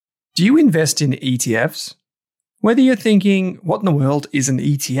Do you invest in ETFs? Whether you're thinking, what in the world is an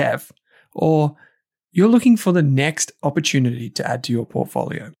ETF? Or you're looking for the next opportunity to add to your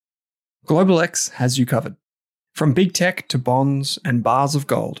portfolio, GlobalX has you covered. From big tech to bonds and bars of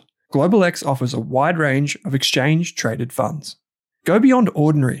gold, GlobalX offers a wide range of exchange-traded funds. Go beyond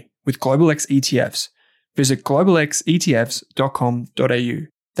ordinary with GlobalX ETFs. Visit globalxetfs.com.au.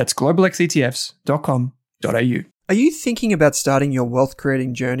 That's globalxetfs.com.au. Are you thinking about starting your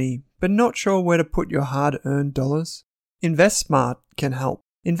wealth-creating journey, but not sure where to put your hard-earned dollars? InvestSmart can help.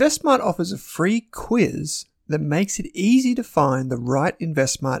 InvestSmart offers a free quiz that makes it easy to find the right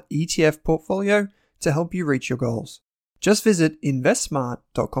InvestSmart ETF portfolio to help you reach your goals. Just visit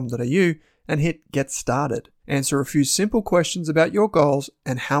investsmart.com.au and hit Get Started. Answer a few simple questions about your goals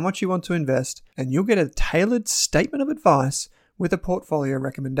and how much you want to invest, and you'll get a tailored statement of advice with a portfolio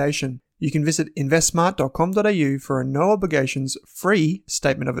recommendation. You can visit investsmart.com.au for a no-obligations free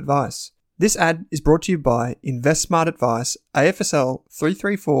statement of advice. This ad is brought to you by InvestSmart Advice, AFSL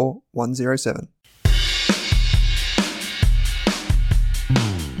 334107.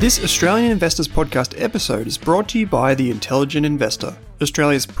 This Australian Investors Podcast episode is brought to you by The Intelligent Investor,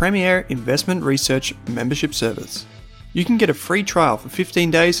 Australia's premier investment research membership service. You can get a free trial for 15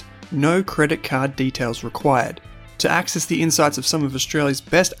 days, no credit card details required. To access the insights of some of Australia's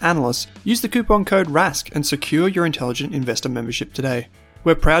best analysts, use the coupon code RASK and secure your Intelligent Investor membership today.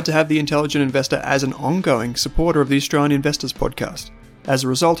 We're proud to have The Intelligent Investor as an ongoing supporter of the Australian Investors Podcast. As a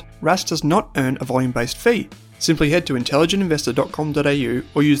result, RASK does not earn a volume-based fee. Simply head to intelligentinvestor.com.au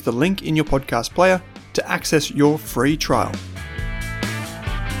or use the link in your podcast player to access your free trial.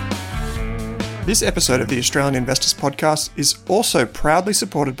 This episode of the Australian Investors Podcast is also proudly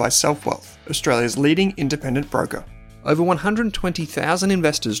supported by Selfwealth, Australia's leading independent broker. Over 120,000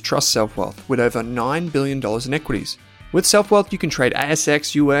 investors trust Selfwealth with over $9 billion in equities. With Selfwealth, you can trade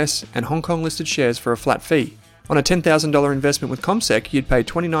ASX, US, and Hong Kong listed shares for a flat fee. On a $10,000 investment with CommSec, you'd pay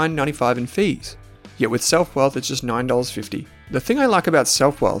 $29.95 in fees. Yet with Selfwealth, it's just $9.50. The thing I like about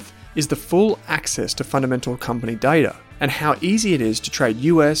Selfwealth is the full access to fundamental company data and how easy it is to trade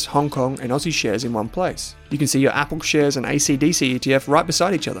US, Hong Kong, and Aussie shares in one place. You can see your Apple shares and ACDC ETF right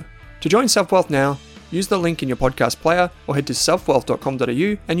beside each other. To join Selfwealth now, use the link in your podcast player or head to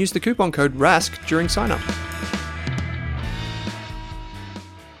selfwealth.com.au and use the coupon code RASK during sign-up.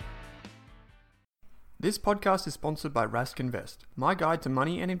 This podcast is sponsored by Rask Invest, my guide to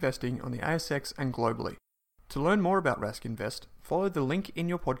money and investing on the ASX and globally. To learn more about Rask Invest, follow the link in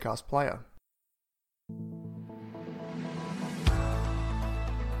your podcast player.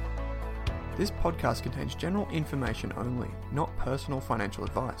 This podcast contains general information only, not personal financial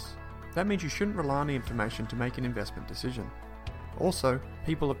advice. That means you shouldn't rely on the information to make an investment decision. Also,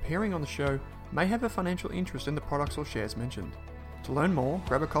 people appearing on the show may have a financial interest in the products or shares mentioned. To learn more,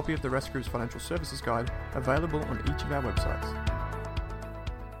 grab a copy of the Rask Group's Financial Services Guide, available on each of our websites.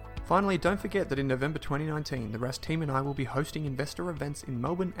 Finally, don't forget that in November 2019, the Rask team and I will be hosting investor events in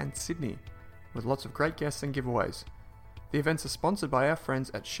Melbourne and Sydney, with lots of great guests and giveaways. The events are sponsored by our friends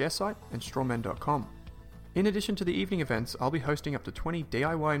at ShareSite and Strawman.com. In addition to the evening events, I'll be hosting up to 20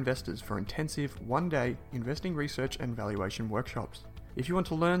 DIY investors for intensive, one-day investing research and valuation workshops. If you want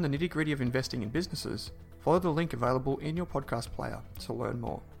to learn the nitty-gritty of investing in businesses, follow the link available in your podcast player to learn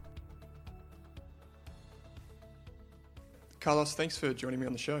more. Carlos, thanks for joining me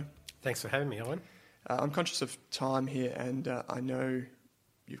on the show. Thanks for having me, Owen. I'm conscious of time here, and I know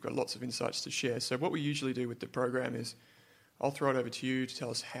you've got lots of insights to share. So what we usually do with the program is I'll throw it over to you to tell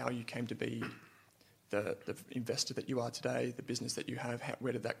us how you came to be the investor that you are today, the business that you have,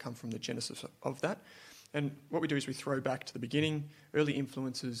 where did that come from, the genesis of that. And what we do is we throw back to the beginning, early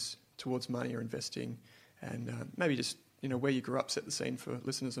influences towards money or investing, and maybe just where you grew up, set the scene for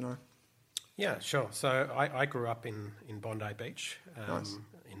listeners and I. Yeah, sure. So I grew up in Bondi Beach Nice.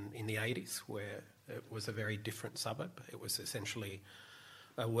 in the 80s, where it was a very different suburb. It was essentially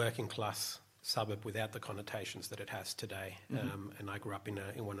a working class suburb without the connotations that it has today. Mm-hmm. And I grew up in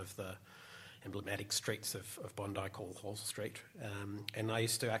one of the emblematic streets of Bondi called Hall Street. And I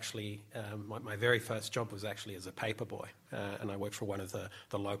used to actually, my very first job was actually as a paper boy. And I worked for one of the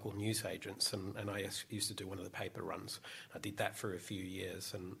local news agents, and I used to do one of the paper runs. I did that for a few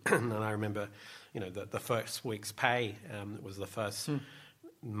years. And, and I remember, the first week's pay was the first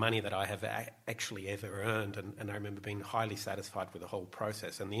money that I have actually ever earned. And I remember being highly satisfied with the whole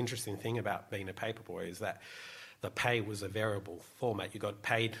process. And the interesting thing about being a paper boy is that the pay was a variable format. You got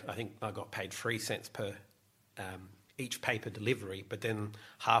paid, I think I got paid 3 cents per each paper delivery, but then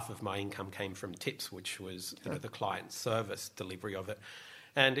half of my income came from tips, which was the client service delivery of it.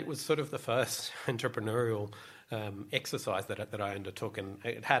 And it was sort of the first entrepreneurial exercise that I undertook, and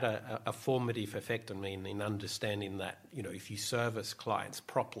it had a formative effect on me in understanding that, you know, if you service clients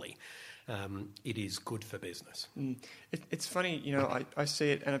properly, it is good for business. It's funny, you know, I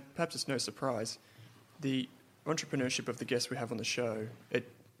see it, and perhaps it's no surprise, the entrepreneurship of the guests we have on the show, it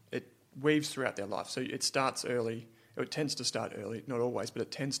weaves throughout their life. So it starts early, or it tends to start early, not always, but it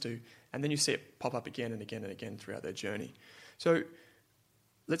tends to, and then you see it pop up again and again and again throughout their journey. So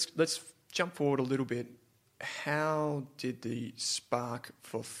let's jump forward a little bit. How did the spark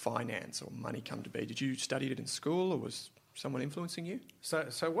for finance or money come to be? Did you study it in school, or was someone influencing you? So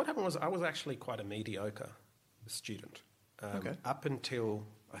what happened was I was actually quite a mediocre student. Up until,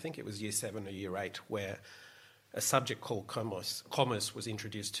 I think it was year 7 or year 8, where a subject called commerce was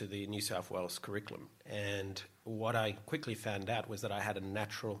introduced to the New South Wales curriculum. And what I quickly found out was that I had a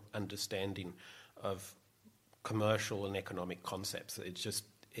natural understanding of commercial and economic concepts.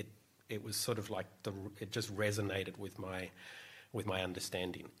 It was sort of like it just resonated with my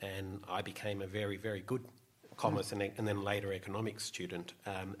understanding, and I became a very, very good commerce and then later economics student,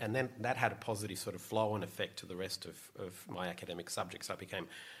 and then that had a positive sort of flow-on effect to the rest of my academic subjects. I became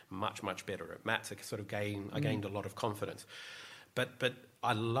much, much better at maths. I gained a lot of confidence, but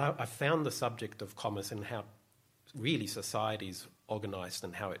I found the subject of commerce and how really society's organised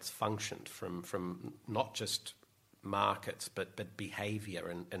and how it's functioned from not just markets but behaviour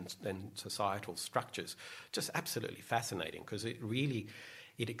and societal structures, just absolutely fascinating, because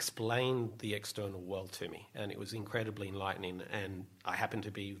it explained the external world to me, and it was incredibly enlightening, and I happened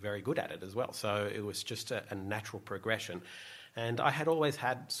to be very good at it as well. So it was just a natural progression. And I had always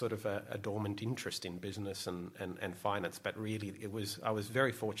had sort of a dormant interest in business and finance, but really I was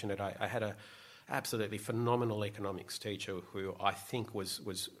very fortunate. I had a absolutely phenomenal economics teacher who I think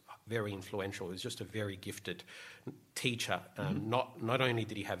was very influential. He was just a very gifted teacher. Not only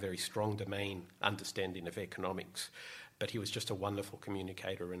did he have very strong domain understanding of economics, but he was just a wonderful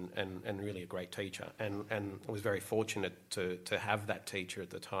communicator and really a great teacher. And I was very fortunate to have that teacher at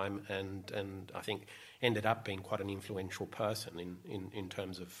the time, and I think ended up being quite an influential person in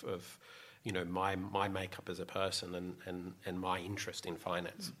terms of you know, my makeup as a person and my interest in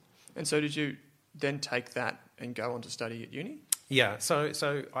finance. And so did you then take that and go on to study at uni? Yeah,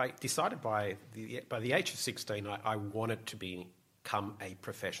 so I decided by the age of 16 I wanted to become a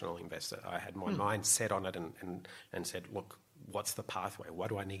professional investor. I had my mind set on it and said, look, what's the pathway? What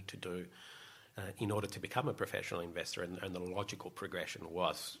do I need to do in order to become a professional investor? And the logical progression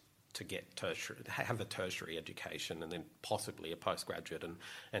was to have a tertiary education and then possibly a postgraduate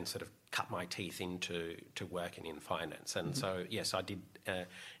and sort of cut my teeth into working in finance. And so, yes, I did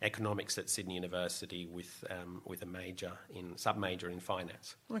economics at Sydney University with a sub-major in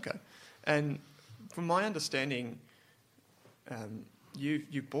finance. Okay. And from my understanding,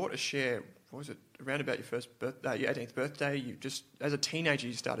 you bought a share, what was it, around about your 18th birthday? You just, as a teenager,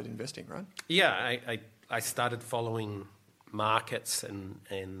 you started investing, right? Yeah, I started following markets and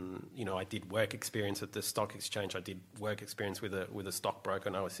you know, I did work experience at the stock exchange. I did work experience with a stockbroker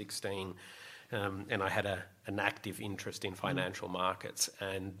when I was 16, and I had an active interest in financial markets.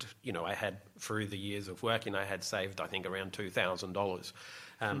 And you know, I had, through the years of working, I had saved I think around $2,000,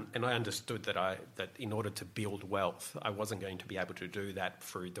 and I understood that in order to build wealth, I wasn't going to be able to do that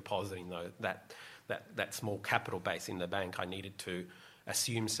through depositing that small capital base in the bank. I needed to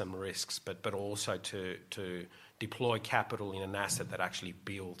assume some risks, but also to deploy capital in an asset that actually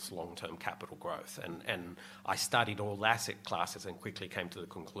builds long-term capital growth. And I studied all asset classes and quickly came to the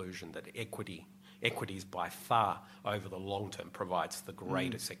conclusion that equities by far over the long term provides the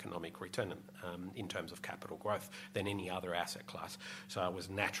greatest economic return in terms of capital growth than any other asset class. So I was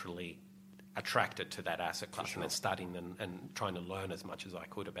naturally attracted to that asset class and then studying and trying to learn as much as I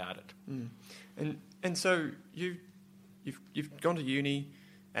could about it. And so you've gone to uni,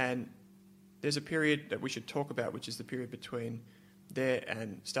 and there's a period that we should talk about, which is the period between there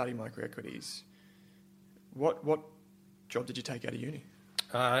and starting microequities. What job did you take out of uni?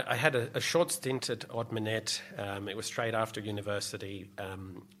 I had a short stint at Ord Minnett. It was straight after university.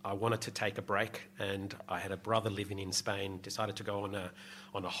 I wanted to take a break, and I had a brother living in Spain. Decided to go on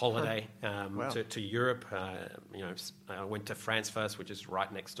a holiday to Europe. I went to France first, which is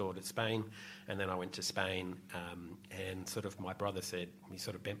right next door to Spain, and then I went to Spain. And sort of my brother he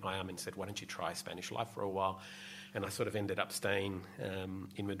sort of bent my arm and said, "Why don't you try Spanish life for a while?" And I sort of ended up staying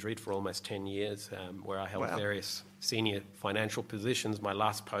in Madrid for almost 10 years, where I held various senior financial positions. My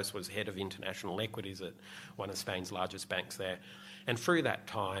last post was head of international equities at one of Spain's largest banks there. And through that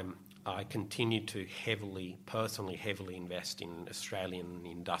time, I continued to personally heavily invest in Australian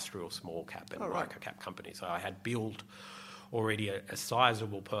industrial small cap and micro cap companies. So I had built already a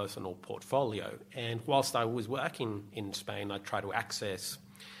sizable personal portfolio. And whilst I was working in Spain, I tried to access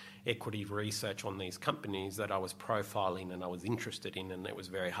equity research on these companies that I was profiling and I was interested in, and it was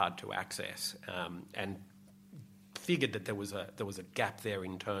very hard to access. And figured that there was a gap there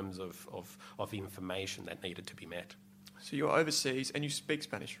in terms of information that needed to be met. So you're overseas and you speak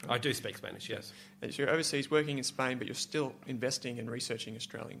Spanish, right? I do speak Spanish, yes. So you're overseas working in Spain, but you're still investing and researching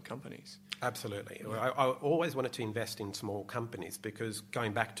Australian companies. Absolutely. I always wanted to invest in small companies because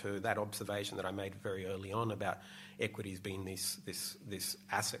going back to that observation that I made very early on about equities being this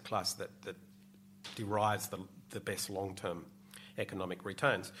asset class that derives the best long-term economic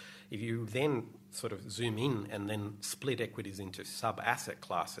returns. If you then sort of zoom in and then split equities into sub-asset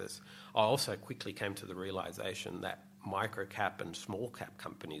classes, I also quickly came to the realisation that micro-cap and small-cap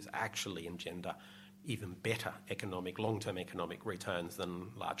companies actually engender even better long-term economic returns than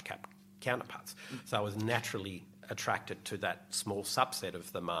large-cap counterparts. So I was naturally attracted to that small subset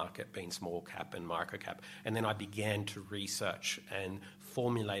of the market, being small-cap and micro-cap. And then I began to research and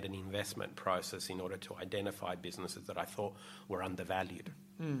formulate an investment process in order to identify businesses that I thought were undervalued.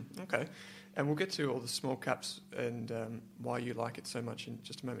 Okay. And we'll get to all the small caps and why you like it so much in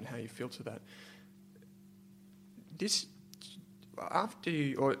just a moment, how you feel to that.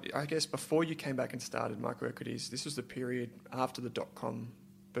 Before you came back and started microequities, this was the period after the dot-com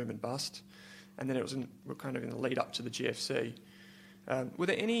boom and bust, and then we're kind of in the lead up to the GFC. Were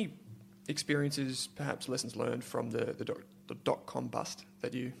there any experiences, perhaps lessons learned from the dot-com bust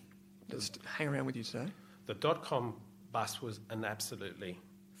that hang around with you today? The dot-com bust was an absolutely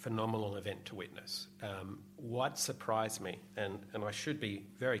phenomenal event to witness. What surprised me, and I should be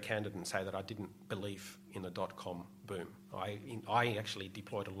very candid and say that I didn't believe in the dot-com boom. I actually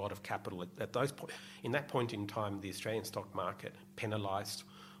deployed a lot of capital at those points. In that point in time, the Australian stock market penalised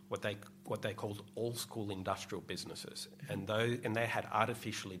what they called all-school industrial businesses, and they had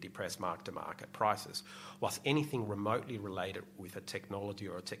artificially depressed mark-to-market prices, whilst anything remotely related with a technology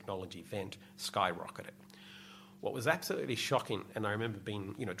or a technology event skyrocketed. What was absolutely shocking, and I remember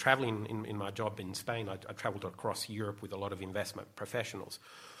being, travelling in my job in Spain, I travelled across Europe with a lot of investment professionals,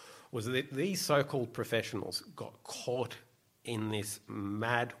 was that these so-called professionals got caught in this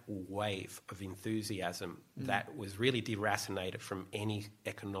mad wave of enthusiasm that was really deracinated from any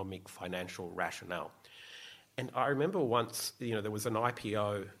economic financial rationale. And I remember once, there was an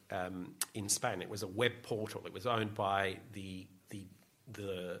IPO in Spain. It was a web portal. It was owned by the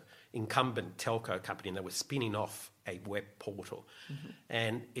incumbent telco company, and they were spinning off a web portal. Mm-hmm.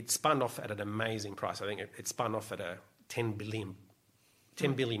 And it spun off at an amazing price. I think it spun off at a 10 billion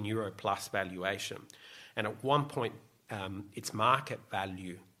euro plus valuation. And at one point, its market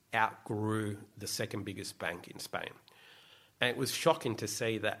value outgrew the second biggest bank in Spain. And it was shocking to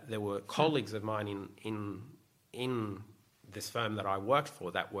see that there were colleagues of mine in this firm that I worked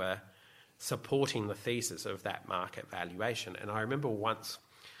for that were supporting the thesis of that market valuation. And I remember once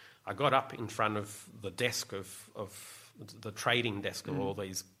I got up in front of the desk of the trading desk of all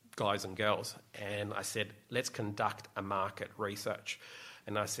these guys and girls, and I said, let's conduct a market research.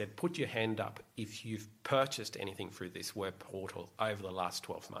 And I said, put your hand up if you've purchased anything through this web portal over the last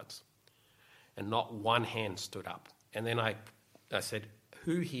 12 months. And not one hand stood up. And then I said,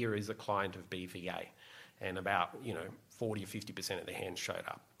 who here is a client of BVA? And about 40 or 50% of the hands showed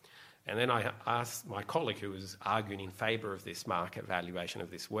up. And then I asked my colleague who was arguing in favour of this market valuation of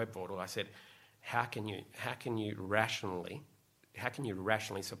this web portal, I said, how can you rationally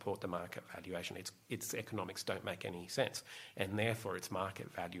support the market valuation? Its economics don't make any sense, and therefore its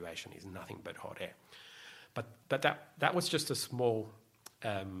market valuation is nothing but hot air. But that was just a small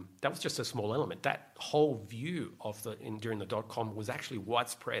element. That whole view of during the dot-com was actually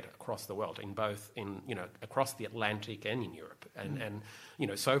widespread across the world, across the Atlantic and in Europe. And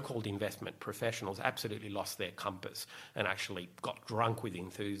so-called investment professionals absolutely lost their compass and actually got drunk with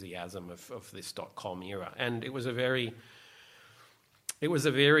enthusiasm of this dot-com era. And it was a very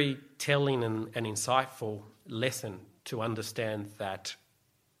telling and insightful lesson to understand that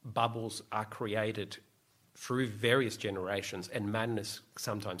bubbles are created through various generations, and madness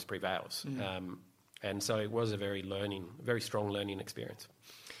sometimes prevails. And so it was a very strong learning experience.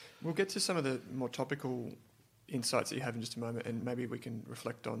 We'll get to some of the more topical insights that you have in just a moment, and maybe we can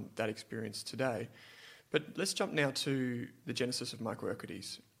reflect on that experience today. But let's jump now to the genesis of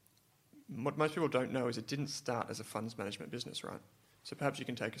microequities. What most people don't know is it didn't start as a funds management business, right? So perhaps you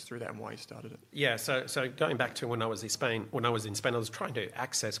can take us through that and why you started it. Yeah, so going back to when I was in Spain, I was trying to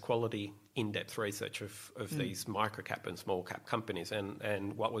access quality in-depth research of these micro-cap and small-cap companies,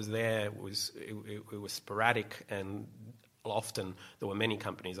 and what was there was it was sporadic, and often there were many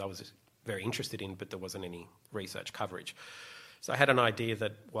companies I was very interested in, but there wasn't any research coverage. So I had an idea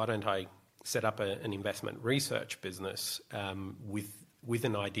that why don't I set up an investment research business with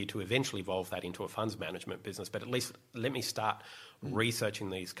an idea to eventually evolve that into a funds management business, but at least let me start researching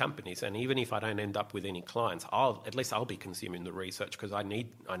these companies. And even if I don't end up with any clients, at least I'll be consuming the research, because I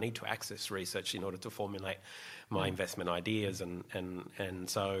need to access research in order to formulate my investment ideas. And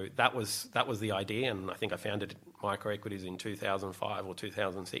so that was the idea. And I think I founded Microequities in 2005 or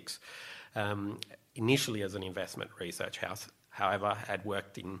 2006, initially as an investment research house. However, I had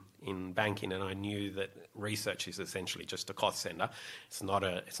worked in banking, and I knew that research is essentially just a cost center. It's not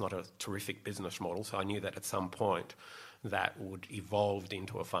a terrific business model. So I knew that at some point that would evolve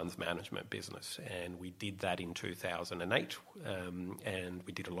into a funds management business. And we did that in 2008. And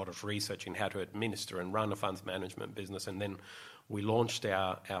we did a lot of research in how to administer and run a funds management business. And then we launched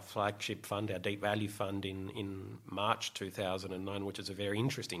our flagship fund, our Deep Value Fund, in March 2009, which is a very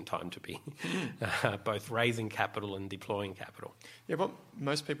interesting time to be both raising capital and deploying capital. Yeah, what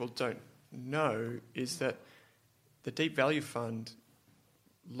most people don't know is that the Deep Value Fund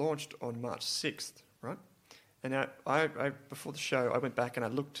launched on March 6th, right? And I before the show, I went back and I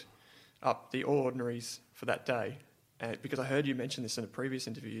looked up the All Ordinaries for that day, because I heard you mention this in a previous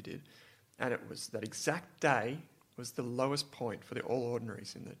interview you did, and it was that exact day was the lowest point for the All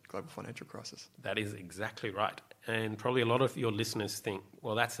Ordinaries in the global financial crisis. That is exactly right. And probably a lot of your listeners think,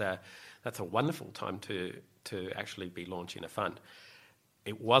 well, that's a wonderful time to actually be launching a fund.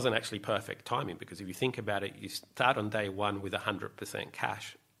 It wasn't actually perfect timing, because if you think about it, you start on day one with 100%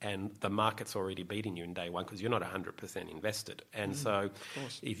 cash, and the market's already beating you in day one because you're not 100% invested. And so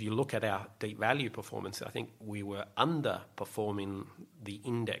if you look at our deep value performance, I think we were underperforming the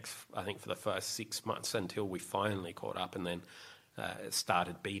index, I think, for the first 6 months until we finally caught up and then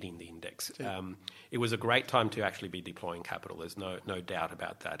started beating the index. It was a great time to actually be deploying capital. There's no doubt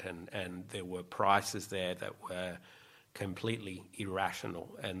about that. And there were prices there that were completely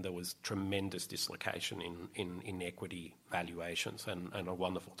irrational, and there was tremendous dislocation in equity valuations, and a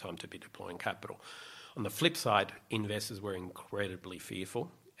wonderful time to be deploying capital. On the flip side, investors were incredibly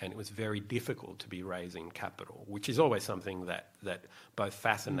fearful, and it was very difficult to be raising capital, which is always something that both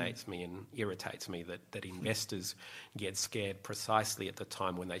fascinates me and irritates me, that investors get scared precisely at the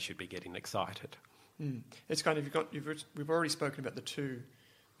time when they should be getting excited. It's kind of, we've already spoken about the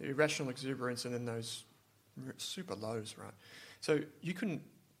irrational exuberance and then those super lows, right? So you couldn't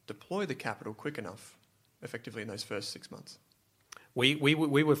deploy the capital quick enough, effectively, in those first 6 months. We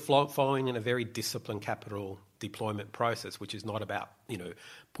were following in a very disciplined capital deployment process, which is not about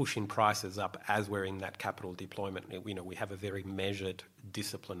pushing prices up as we're in that capital deployment. We have a very measured,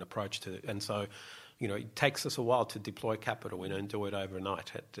 disciplined approach to it, and so it takes us a while to deploy capital. We don't do it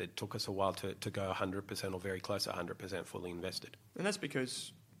overnight. It took us a while to go 100% or very close to 100% fully invested. And that's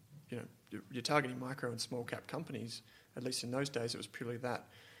because you're targeting micro and small cap companies. At least in those days, it was purely that.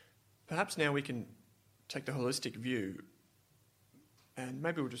 Perhaps now we can take the holistic view, and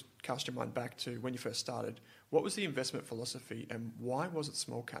maybe we'll just cast your mind back to when you first started. What was the investment philosophy, and why was it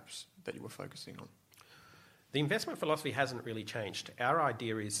small caps that you were focusing on? The investment philosophy hasn't really changed. Our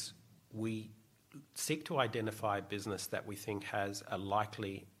idea is we seek to identify a business that we think has a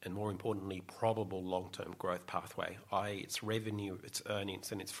likely and, more importantly, probable long-term growth pathway, i.e. its revenue, its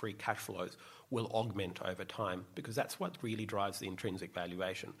earnings and its free cash flows will augment over time, because that's what really drives the intrinsic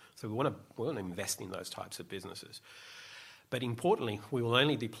valuation. So we want to invest in those types of businesses. But importantly, we will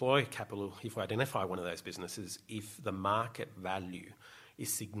only deploy capital if we identify one of those businesses if the market value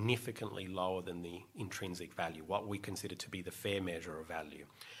is significantly lower than the intrinsic value, what we consider to be the fair measure of value.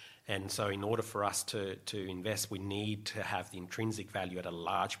 And so in order for us to invest, we need to have the intrinsic value at a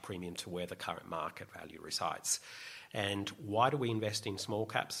large premium to where the current market value resides. And why do we invest in small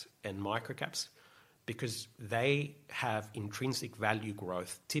caps and micro caps? Because they have intrinsic value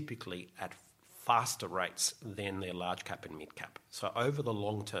growth typically at faster rates than their large cap and mid cap. So over the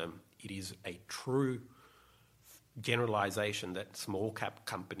long term, it is a true generalization that small cap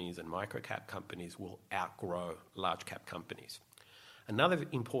companies and micro cap companies will outgrow large cap companies. Another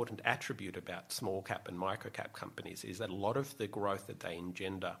important attribute about small cap and micro cap companies is that a lot of the growth that they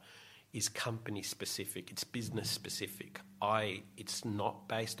engender is company specific, it's business specific, it's not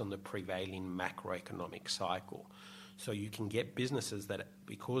based on the prevailing macroeconomic cycle. So you can get businesses that,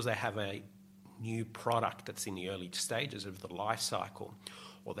 because they have a new product that's in the early stages of the life cycle,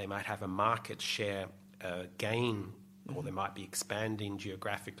 or they might have a market share gain, or they might be expanding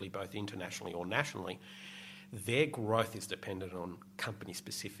geographically, both internationally or nationally, their growth is dependent on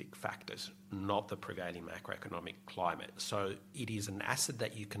company-specific factors, not the prevailing macroeconomic climate. So it is an asset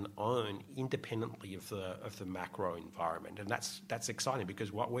that you can own independently of the macro environment, and that's exciting,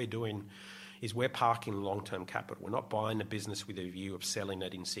 because what we're doing is we're parking long-term capital. We're not buying a business with a view of selling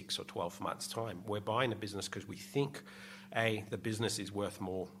it in 6 or 12 months' time. We're buying a business because we think, A, the business is worth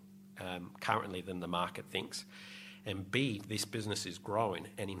more currently than the market thinks, and B, this business is growing,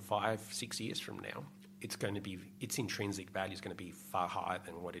 and in 5-6 years from now, its intrinsic value is going to be far higher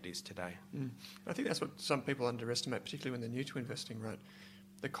than what it is today. I think that's what some people underestimate, particularly when they're new to investing, right?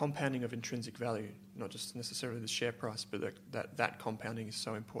 The compounding of intrinsic value, not just necessarily the share price, but that compounding is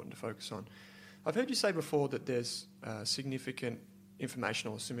so important to focus on. I've heard you say before that there's significant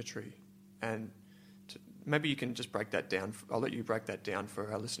informational asymmetry, and maybe you can just break that down. I'll let you break that down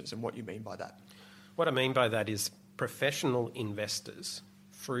for our listeners and what you mean by that. What I mean by that is professional investors,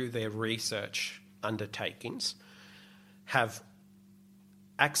 through their research undertakings, have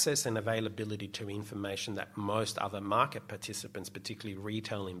access and availability to information that most other market participants, particularly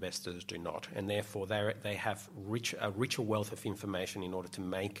retail investors, do not, and therefore they have a richer wealth of information in order to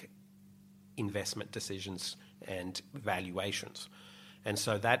make investment decisions and valuations. And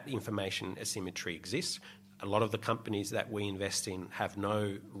so that information asymmetry exists. A lot of the companies that we invest in have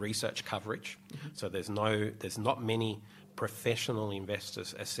no research coverage, so there's not many professional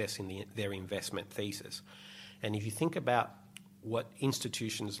investors assessing their investment thesis. And if you think about what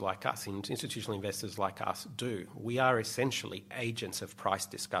institutions like us, institutional investors like us do, we are essentially agents of price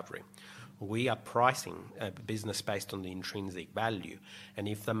discovery. We are pricing a business based on the intrinsic value, and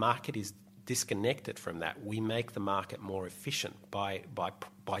if the market is disconnected from that, we make the market more efficient by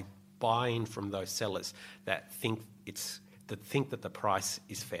buying from those sellers that think that the price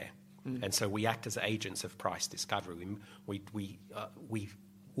is fair. And so we act as agents of price discovery. We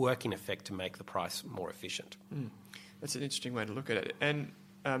work in effect to make the price more efficient. That's an interesting way to look at it. And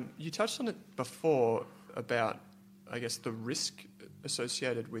you touched on it before about, I guess, the risk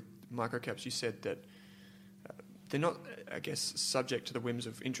associated with microcaps. You said that they're not, I guess, subject to the whims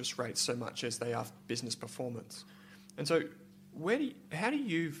of interest rates so much as they are business performance. And so how do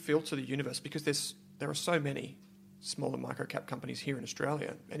you filter the universe? Because there are so many smaller microcap companies here in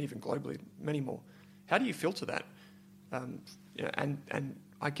Australia and even globally, many more. How do you filter that? And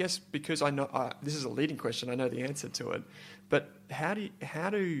I guess because I know this is a leading question, I know the answer to it, but how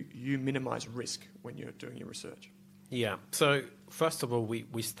do you minimise risk when you're doing your research? Yeah. So first of all,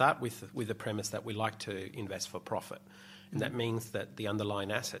 we start with the premise that we like to invest for profit, and that means that the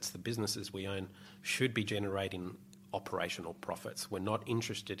underlying assets, the businesses we own, should be generating operational profits. We're not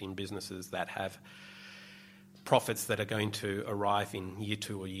interested in businesses that have profits that are going to arrive in year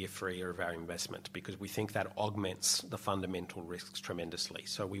 2 or year 3 of our investment, because we think that augments the fundamental risks tremendously.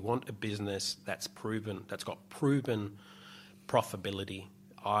 So we want a business that's got proven profitability,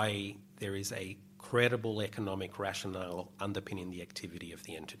 i.e. there is a credible economic rationale underpinning the activity of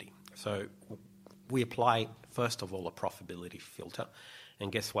the entity. So we apply, first of all, a profitability filter.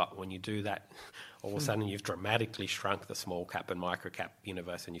 And guess what? When you do that, all of a sudden you've dramatically shrunk the small cap and micro cap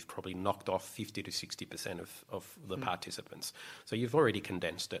universe, and you've probably knocked off 50 to 60% of the participants. So you've already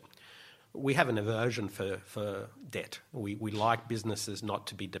condensed it. We have an aversion for debt. We like businesses not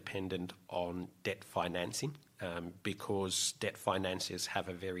to be dependent on debt financing because debt financiers have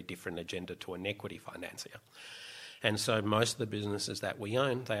a very different agenda to an equity financier. And so most of the businesses that we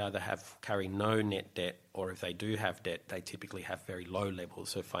own, they either carry no net debt, or if they do have debt, they typically have very low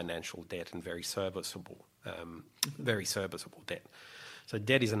levels of financial debt and very serviceable debt. So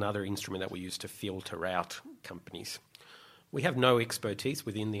debt is another instrument that we use to filter out companies. We have no expertise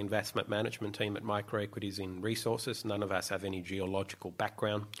within the investment management team at Microequities in resources. None of us have any geological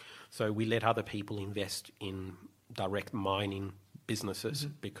background. So we let other people invest in direct mining businesses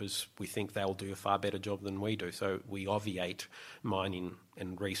because we think they'll do a far better job than we do. So we obviate mining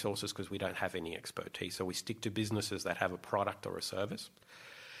and resources because we don't have any expertise. So we stick to businesses that have a product or a service.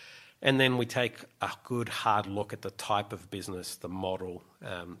 And then we take a good hard look at the type of business, the model,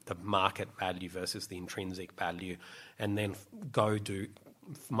 the market value versus the intrinsic value, and then go do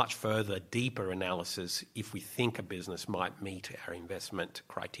much further, deeper analysis if we think a business might meet our investment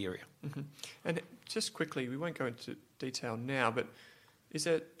criteria. And just quickly, we won't go into detail now, but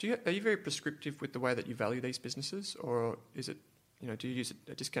are you very prescriptive with the way that you value these businesses, or is it, do you use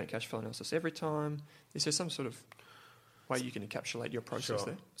a discount cash flow analysis every time? Is there some sort of way you can encapsulate your process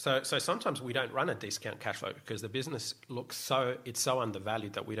there? So sometimes we don't run a discount cash flow because the business looks so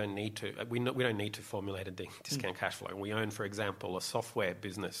undervalued that we don't need to formulate a discount cash flow. We own, for example, a software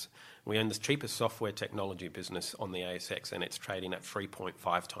business. We own the cheapest software technology business on the ASX, and it's trading at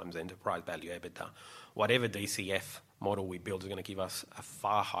 3.5 times enterprise value EBITDA. Whatever DCF model we build is going to give us a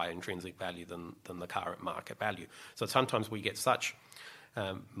far higher intrinsic value than the current market value. So sometimes we get such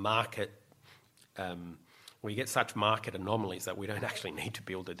market anomalies that we don't actually need to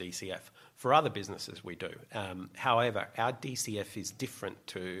build a DCF. For other businesses, we do. However, our DCF is different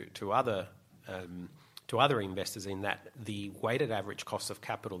to other investors in that the weighted average cost of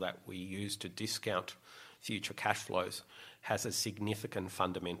capital that we use to discount future cash flows has a significant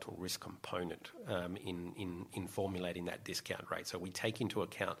fundamental risk component in formulating that discount rate. So we take into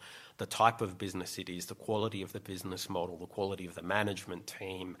account the type of business it is, the quality of the business model, the quality of the management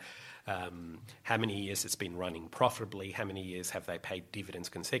team, how many years it's been running profitably, how many years have they paid dividends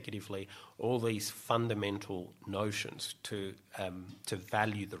consecutively, all these fundamental notions to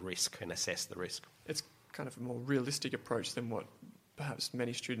value the risk and assess the risk. It's kind of a more realistic approach than what perhaps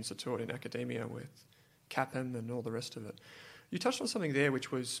many students are taught in academia with CAPM and all the rest of it. You touched on something there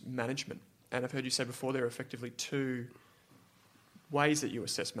which was management, and I've heard you say before there are effectively two ways that you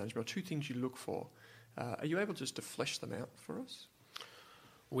assess management, or two things you look for. Are you able just to flesh them out for us?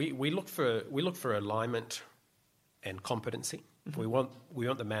 We look for alignment and competency. Mm-hmm. We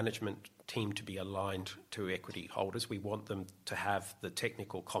want the management team to be aligned to equity holders. We want them to have the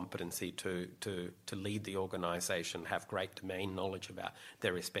technical competency to lead the organisation, have great domain knowledge about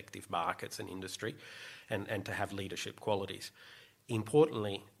their respective markets and industry, and to have leadership qualities.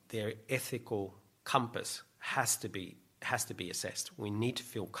 Importantly, their ethical compass has to be assessed. We need to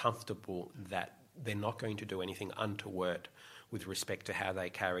feel comfortable that they're not going to do anything untoward with respect to how they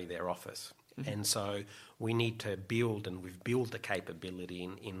carry their office. Mm-hmm. And so we need to build, and we've built the capability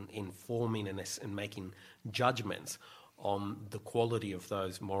in forming and making judgments on the quality of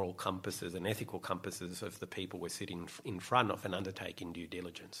those moral compasses and ethical compasses of the people we're sitting in front of and undertaking due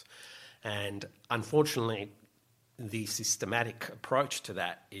diligence. And unfortunately, the systematic approach to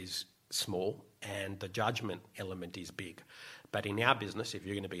that is small and the judgment element is big. But in our business, if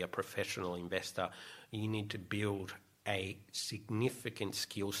you're going to be a professional investor, you need to build a significant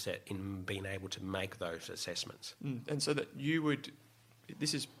skill set in being able to make those assessments. And so that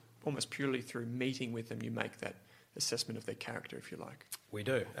this is almost purely through meeting with them, you make that assessment of their character, if you like. We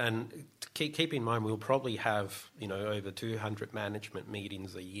do. And keep in mind, we'll probably have, over 200 management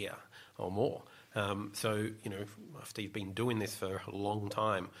meetings a year or more. So, after you've been doing this for a long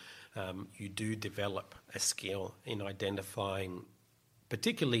time, you do develop a skill in identifying,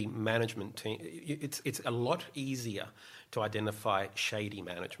 particularly management team. It's a lot easier to identify shady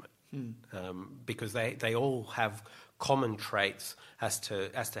management because they all have common traits as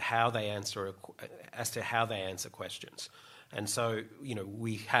to how they answer questions. And so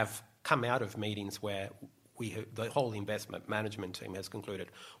we have come out of meetings where the whole investment management team has concluded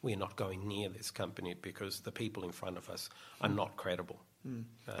we are not going near this company because the people in front of us are not credible.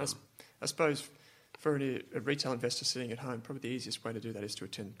 I suppose for a retail investor sitting at home, probably the easiest way to do that is to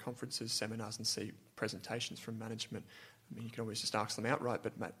attend conferences, seminars, and see presentations from management. I mean, you can always just ask them outright,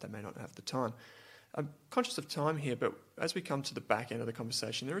 but they may not have the time. I'm conscious of time here, but as we come to the back end of the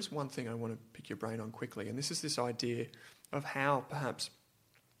conversation, there is one thing I want to pick your brain on quickly, and this is this idea of how perhaps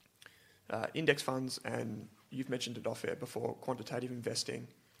index funds, and you've mentioned it off air before, quantitative investing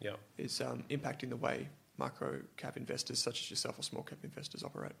is impacting the way micro-cap investors such as yourself or small-cap investors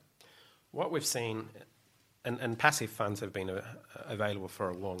operate. What we've seen, and passive funds have been available for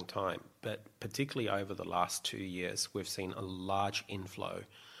a long time, but particularly over the last 2 years, we've seen a large inflow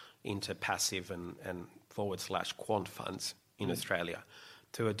into passive and /quant funds in Australia,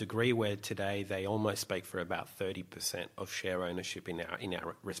 to a degree where today they almost speak for about 30% of share ownership in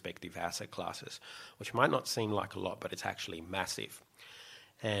our respective asset classes, which might not seem like a lot, but it's actually massive.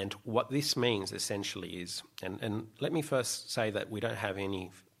 And what this means essentially is, and let me first say that we don't have any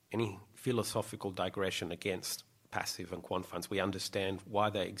philosophical digression against passive and quant funds. We understand why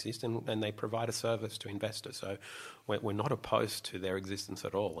they exist and they provide a service to investors. So we're not opposed to their existence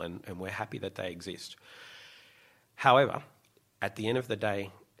at all, and we're happy that they exist. However, at the end of the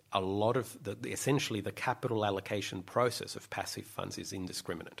day, a lot of essentially the capital allocation process of passive funds is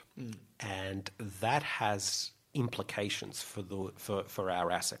indiscriminate. And that has implications for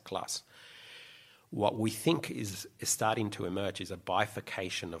our asset class. What we think is starting to emerge is a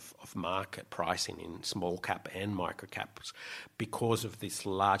bifurcation of market pricing in small cap and micro caps because of this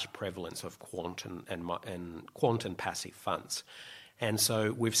large prevalence of quant and passive funds. And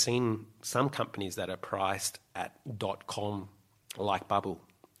so we've seen some companies that are priced at .com-like bubble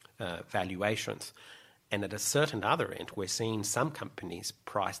valuations. And at a certain other end, we're seeing some companies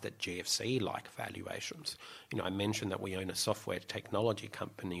priced at GFC-like valuations. I mentioned that we own a software technology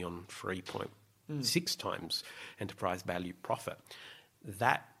company on 3.6 times enterprise value profit.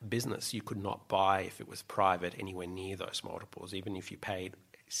 That business you could not buy if it was private anywhere near those multiples. Even if you paid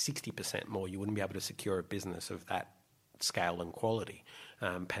 60% more, you wouldn't be able to secure a business of that scale and quality,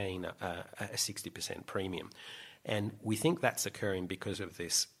 paying a 60% premium. And we think that's occurring because of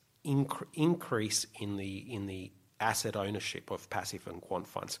this increase in the asset ownership of passive and quant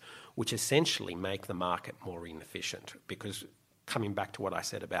funds, which essentially make the market more inefficient. Because coming back to what I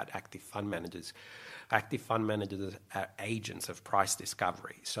said about active fund managers are agents of price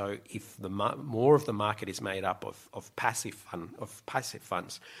discovery. So if more of the market is made up of passive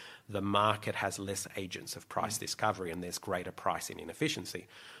funds, the market has less agents of price discovery, and there's greater pricing inefficiency,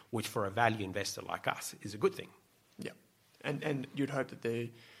 which for a value investor like us is a good thing. Yeah, and you'd hope that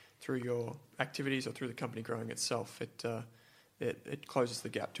through your activities or through the company growing itself, it closes the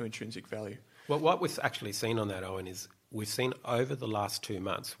gap to intrinsic value. Well, what we've actually seen on that, Owen, is we've seen over the last 2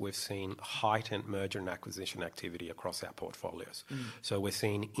 months, we've seen heightened merger and acquisition activity across our portfolios. So we're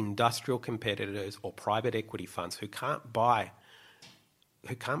seeing industrial competitors or private equity funds who can't buy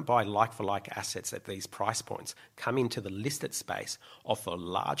like-for-like assets at these price points come into the listed space, offer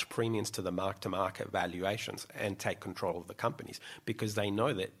large premiums to the mark-to-market valuations and take control of the companies, because they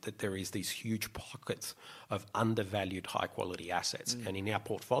know that there is these huge pockets of undervalued high-quality assets. And in our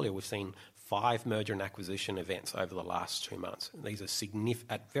portfolio, we've seen 5 merger and acquisition events over the last 2 months. And these are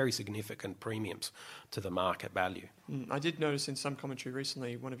at very significant premiums to the market value. I did notice in some commentary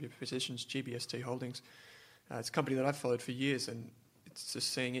recently, one of your positions, GBST Holdings, it's a company that I've followed for years, and it's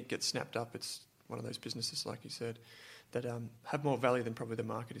just seeing it get snapped up. It's one of those businesses, like you said, that have more value than probably the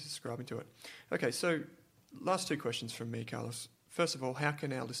market is ascribing to it. Okay, so last 2 questions from me, Carlos. First of all, how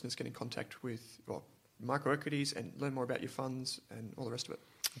can our listeners get in contact with microequities and learn more about your funds and all the rest of it?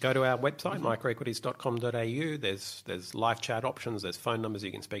 Go to our website, microequities.com.au. There's live chat options. There's phone numbers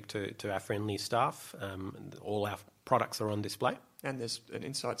you can speak to our friendly staff. All our products are on display. And there's an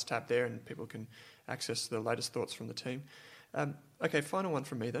Insights tab there, and people can access the latest thoughts from the team. Okay, final one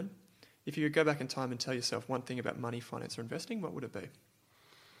from me then. If you could go back in time and tell yourself one thing about money, finance or investing, what would it be?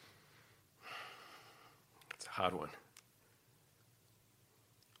 It's a hard one.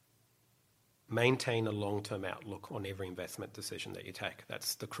 Maintain a long-term outlook on every investment decision that you take.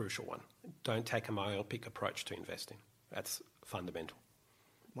 That's the crucial one. Don't take a myopic approach to investing. That's fundamental.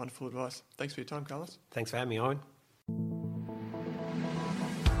 Wonderful advice. Thanks for your time, Carlos. Thanks for having me, Owen.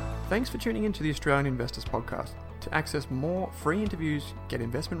 Thanks for tuning into the Australian Investors Podcast. To access more free interviews, get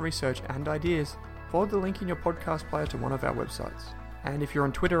investment research and ideas, follow the link in your podcast player to one of our websites. And if you're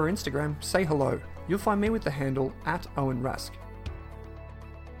on Twitter or Instagram, say hello. You'll find me with the handle @OwenRask.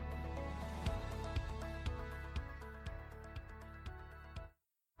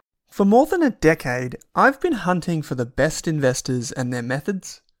 For more than a decade, I've been hunting for the best investors and their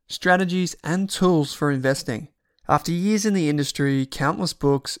methods, strategies, and tools for investing. After years in the industry, countless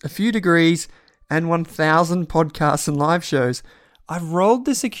books, a few degrees, and 1,000 podcasts and live shows, I've rolled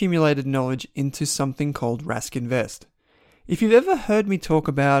this accumulated knowledge into something called Rask Invest. If you've ever heard me talk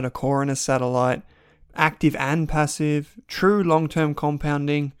about a core and a satellite, active and passive, true long-term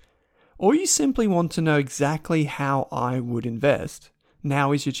compounding, or you simply want to know exactly how I would invest,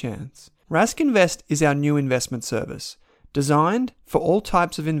 now is your chance. Rask Invest is our new investment service, designed for all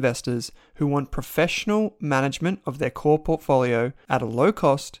types of investors who want professional management of their core portfolio at a low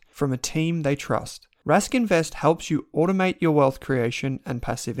cost from a team they trust. Rask Invest helps you automate your wealth creation and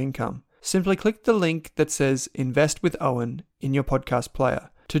passive income. Simply click the link that says Invest with Owen in your podcast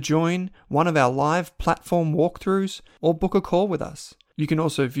player to join one of our live platform walkthroughs or book a call with us. You can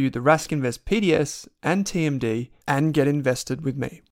also view the Rask Invest PDS and TMD and get invested with me.